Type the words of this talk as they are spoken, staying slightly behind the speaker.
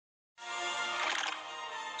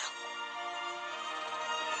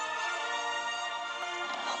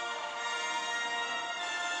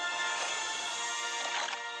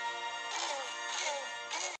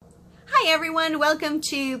everyone, welcome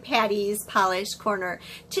to Patty's Polish Corner.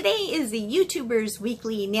 Today is the YouTuber's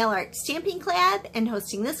weekly nail art stamping collab, and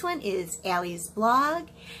hosting this one is Alliesblog,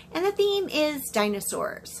 and the theme is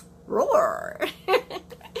Dinosaurs. Roar!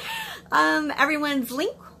 Everyone's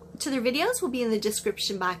link to their videos will be in the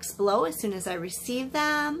description box below as soon as I receive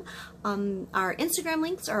them. Our Instagram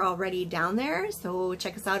links are already down there, so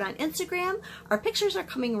check us out on Instagram. Our pictures are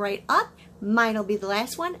coming right up. Mine will be the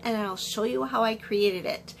last one, and I'll show you how I created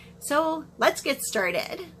it. So let's get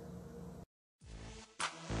started.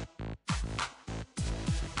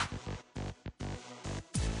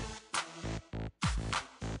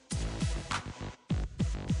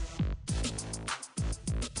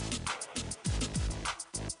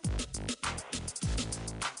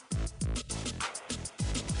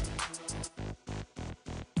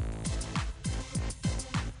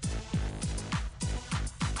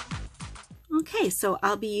 Okay, so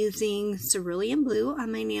I'll be using cerulean blue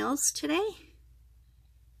on my nails today.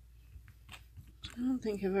 I don't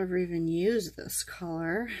think I've ever even used this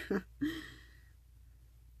color. A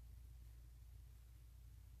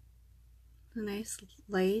nice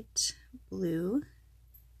light blue.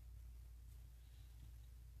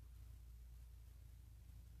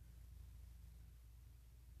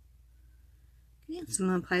 Okay, so I'm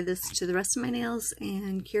going to apply this to the rest of my nails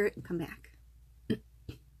and cure it and come back.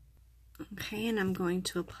 Okay, and I'm going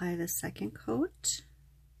to apply the second coat.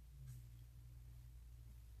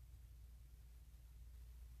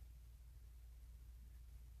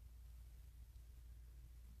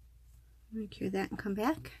 I'm going to cure that and come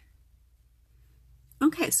back.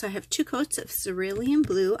 Okay, so I have 2 coats of cerulean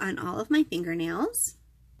blue on all of my fingernails.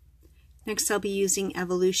 Next I'll be using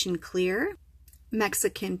Evolution Clear,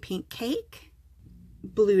 Mexican Pink Cake,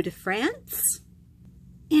 Bleu de France,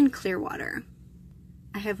 and Clearwater.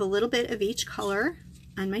 I have a little bit of each color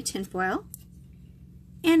on my tinfoil,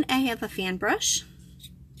 and I have a fan brush.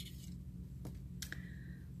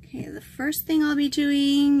 Okay, the first thing I'll be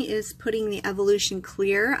doing is putting the Evolution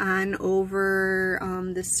Clear on over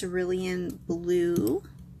the cerulean blue.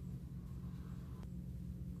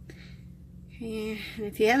 Okay, and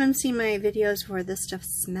if you haven't seen my videos before, this stuff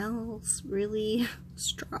smells really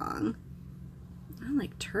strong. I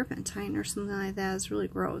like turpentine or something like that. It's really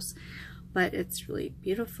gross. But it's really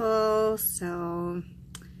beautiful, so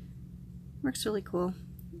works really cool.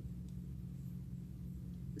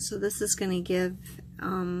 So this is going to give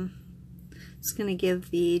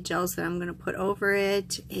the gels that I'm going to put over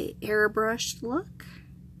it a airbrushed look.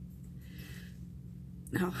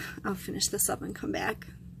 Oh, I'll finish this up and come back.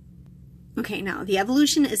 Okay, now the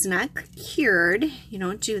Evolution is not cured. You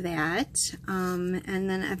don't do that. And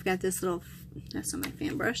then I've got this little, that's not my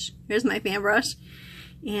fan brush. Here's my fan brush.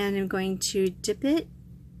 And I'm going to dip it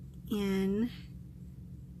in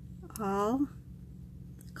all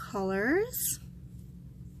colors.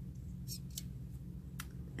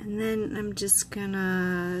 And then I'm just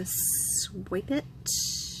gonna swipe it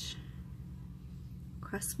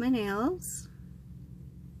across my nails.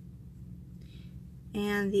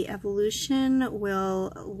 And the Evolution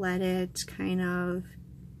will let it kind of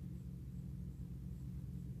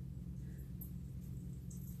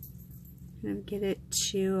get it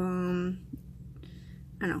to,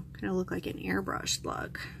 I don't know, kind of look like an airbrushed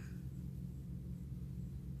look.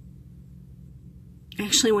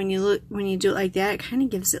 Actually, when you do it like that, it kind of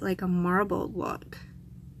gives it like a marbled look.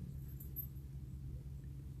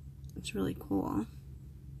 It's really cool.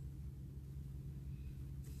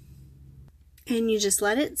 And you just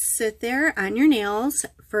let it sit there on your nails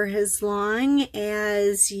for as long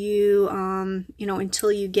as you,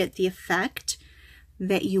 until you get the effect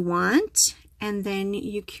that you want, and then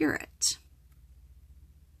you cure it.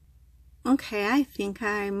 Okay, I think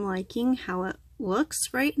I'm liking how it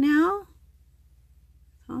looks right now.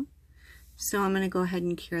 So I'm going to go ahead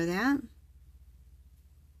and cure that.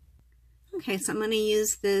 Okay, so I'm going to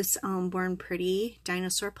use this Born Pretty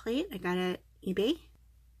Dinosaur plate I got at eBay.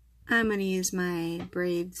 I'm going to use my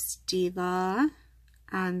Braves Diva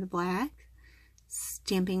on the black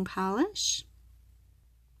stamping polish.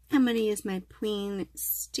 I'm going to use my Queen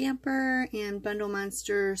Stamper and Bundle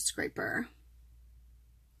Monster Scraper.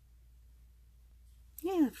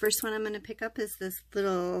 Yeah, the first one I'm going to pick up is this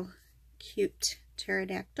little cute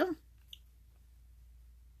pterodactyl.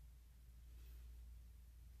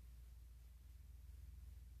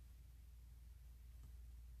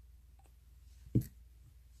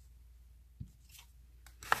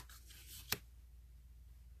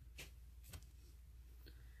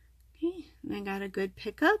 Okay, and I got a good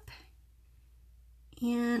pickup.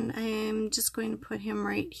 And I'm just going to put him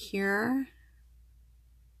right here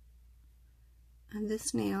on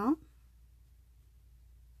this nail.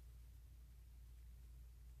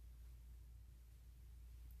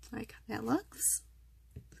 like how that looks.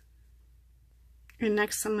 And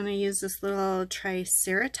next I'm going to use this little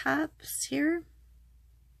Triceratops here.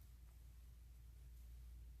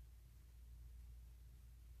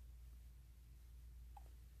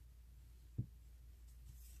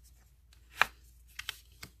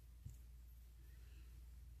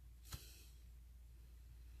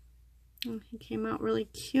 And he came out really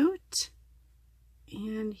cute.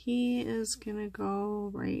 And he is going to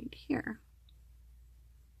go right here.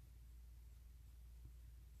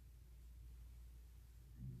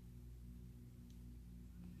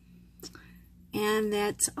 And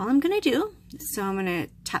that's all I'm going to do. So I'm going to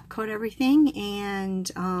top coat everything and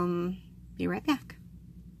be right back.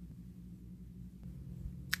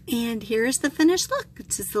 And here's the finished look.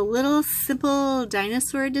 It's just a little simple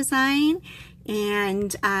dinosaur design,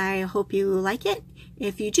 and I hope you like it.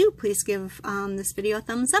 If you do, please give this video a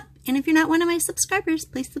thumbs up. And if you're not one of my subscribers,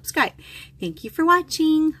 please subscribe. Thank you for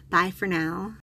watching. Bye for now.